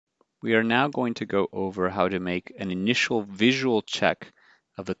We are now going to go over how to make an initial visual check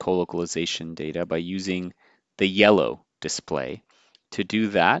of the colocalization data by using the yellow display. To do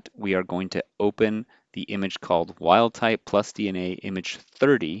that, we are going to open the image called wild type plus DNA image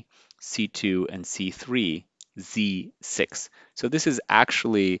 30, C2 and C3, Z6. So this is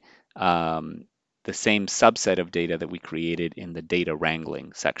actually the same subset of data that we created in the data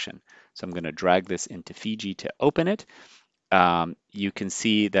wrangling section. So I'm going to drag this into FIJI to open it. You can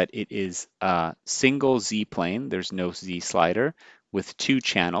see that it is a single Z plane. There's no Z slider with two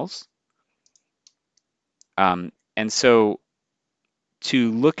channels. And so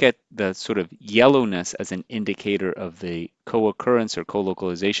to look at the sort of yellowness as an indicator of the co-occurrence or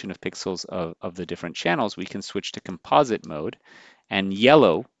co-localization of pixels of the different channels, we can switch to composite mode, and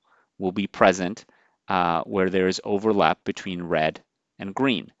yellow will be present where there is overlap between red and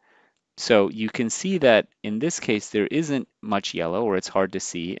green. So you can see that in this case, there isn't much yellow, or it's hard to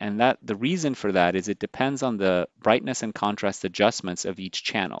see. And that the reason for that is it depends on the brightness and contrast adjustments of each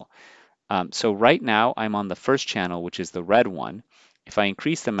channel. So right now I'm on the first channel, which is the red one. If I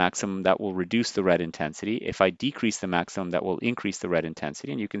increase the maximum, that will reduce the red intensity. If I decrease the maximum, that will increase the red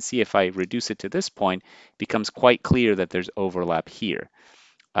intensity. And you can see if I reduce it to this point, it becomes quite clear that there's overlap here.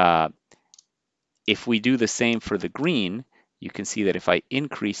 If we do the same for the green, you can see that if I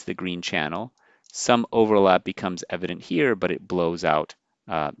increase the green channel, some overlap becomes evident here, but it blows out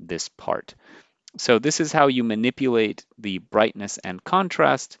this part. So this is how you manipulate the brightness and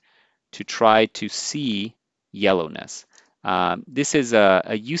contrast to try to see yellowness. This is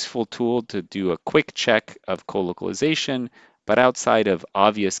a useful tool to do a quick check of colocalization, but outside of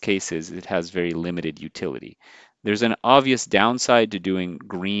obvious cases, it has very limited utility. There's an obvious downside to doing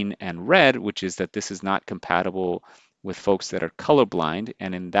green and red, which is that this is not compatible with folks that are colorblind.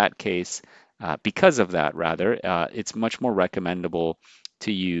 And in that case, because of that, rather, it's much more recommendable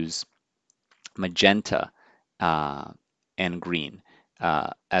to use magenta and green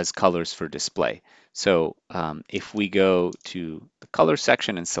as colors for display. So if we go to the color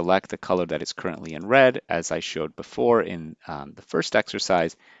section and select the color that is currently in red, as I showed before in the first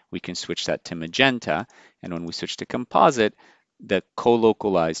exercise, we can switch that to magenta. And when we switch to composite, the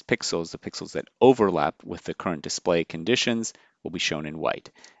co-localized pixels, the pixels that overlap with the current display conditions, will be shown in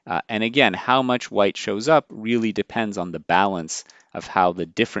white. And again, how much white shows up really depends on the balance of how the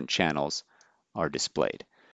different channels are displayed.